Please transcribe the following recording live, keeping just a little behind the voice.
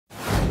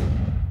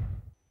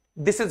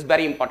This is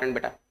very important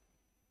बेटा,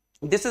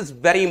 this is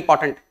very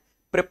important,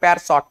 prepare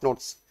short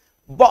notes.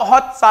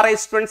 बहुत सारे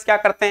students क्या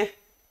करते हैं,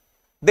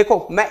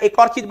 देखो मैं एक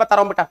और चीज बता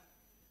रहा हूं बेटा,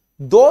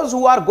 those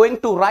who are going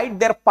to right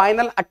there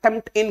final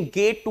attempt in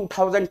gate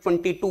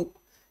 2022,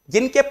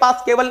 जिनके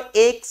पास केवल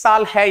 1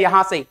 साल है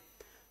यहां से,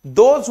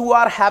 those who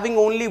are having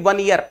only 1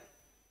 year,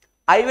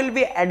 I will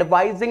be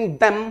advising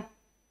them,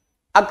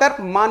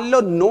 अगर मान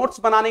लो नोट्स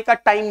बनाने का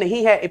टाइम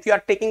नहीं है, if you are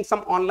taking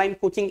some online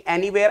coaching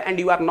anywhere and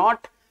you are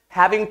not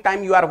having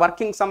time, you are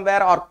working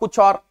somewhere और कुछ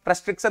और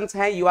restrictions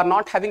हैं, you are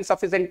not having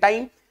sufficient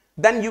time,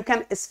 then you can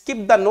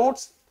skip the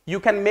notes,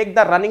 you can make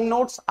the running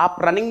notes। आप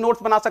running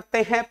notes बना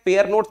सकते हैं,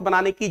 pair notes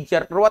बनाने की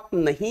जरूरत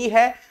नहीं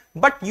है,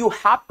 but you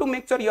have to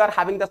make sure you are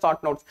having the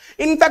short notes।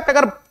 in fact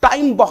अगर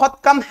time बहुत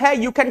कम है,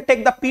 you can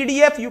take the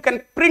PDF, you can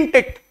print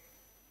it,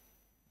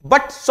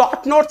 but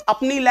short notes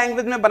अपनी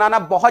लैंग्वेज में बनाना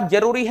बहुत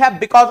जरूरी है,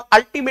 because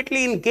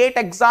ultimately in gate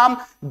exam,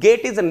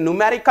 gate is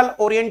numerical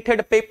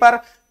oriented paper,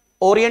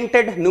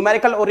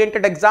 numerical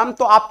oriented exam,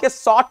 तो आपके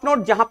शॉर्ट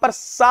नोट जहां पर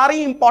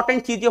सारी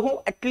इंपॉर्टेंट चीजें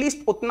हो,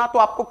 एटलीस्ट उतना तो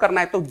आपको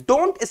करना है, तो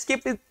don't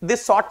skip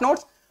this short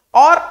notes.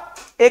 और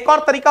एक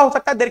और तरीका हो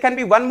सकता है, there can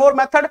be one more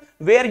method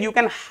where you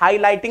can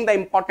highlighting the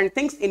important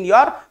things in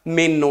your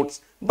main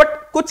notes,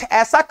 but कुछ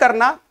ऐसा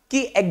करना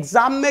कि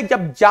एग्जाम में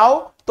जब जाओ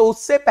तो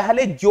उससे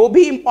पहले जो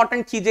भी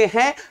इंपॉर्टेंट चीजें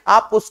हैं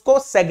आप उसको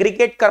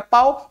सेग्रीगेट कर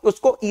पाओ,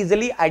 उसको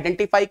इजीली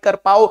आइडेंटिफाई कर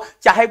पाओ,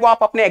 चाहे वो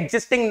आप अपने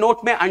एग्जिस्टिंग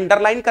नोट में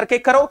अंडरलाइन करके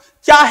करो,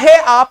 चाहे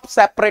आप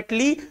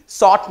सेपरेटली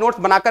शॉर्ट नोट्स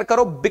बनाकर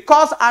करो,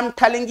 because I am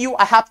telling you,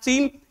 I have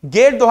seen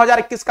gate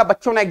 2021 का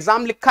बच्चों ने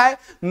एग्जाम लिखा है,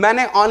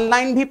 मैंने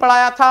ऑनलाइन भी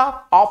पढ़ाया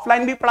था,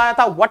 ऑफलाइन भी पढ़ाया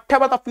था, what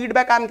ever the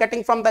feedback I am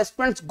getting from the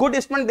students, good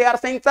student, they are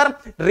saying sir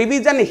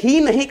revision ही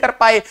नहीं कर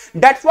पाए,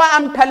 that's why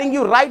I am telling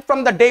you right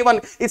from the day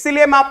one,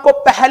 इसीलिए मैं आपको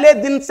पहले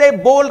दिन से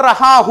बोल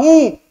रहा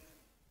हूं,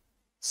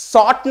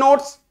 शॉर्ट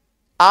नोट्स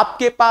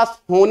आपके पास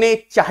होने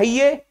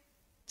चाहिए।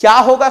 क्या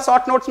होगा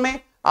शॉर्ट नोट्स में,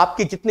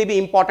 आपकी जितनी भी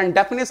इंपॉर्टेंट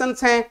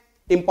डेफिनेशंस हैं,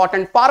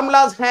 इंपॉर्टेंट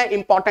फार्मूलाज हैं,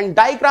 इंपॉर्टेंट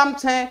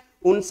डायग्राम्स हैं,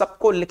 उन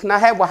सबको लिखना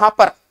है वहां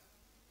पर,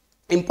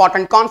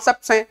 इंपॉर्टेंट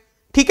कॉन्सेप्ट्स हैं,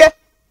 ठीक है।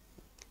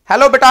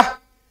 हेलो बेटा,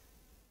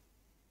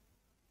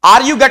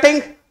 are you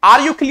getting,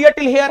 are you clear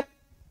till here,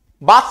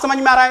 बात समझ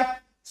में आ रहा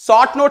है।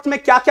 शॉर्ट नोट्स में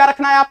क्या क्या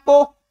रखना है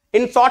आपको,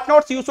 in short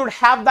notes you should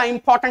have the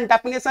important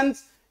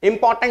definitions,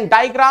 important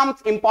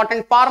diagrams,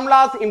 important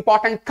formulas,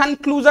 important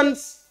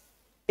conclusions,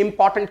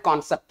 important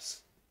concepts,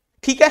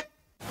 ठीक है।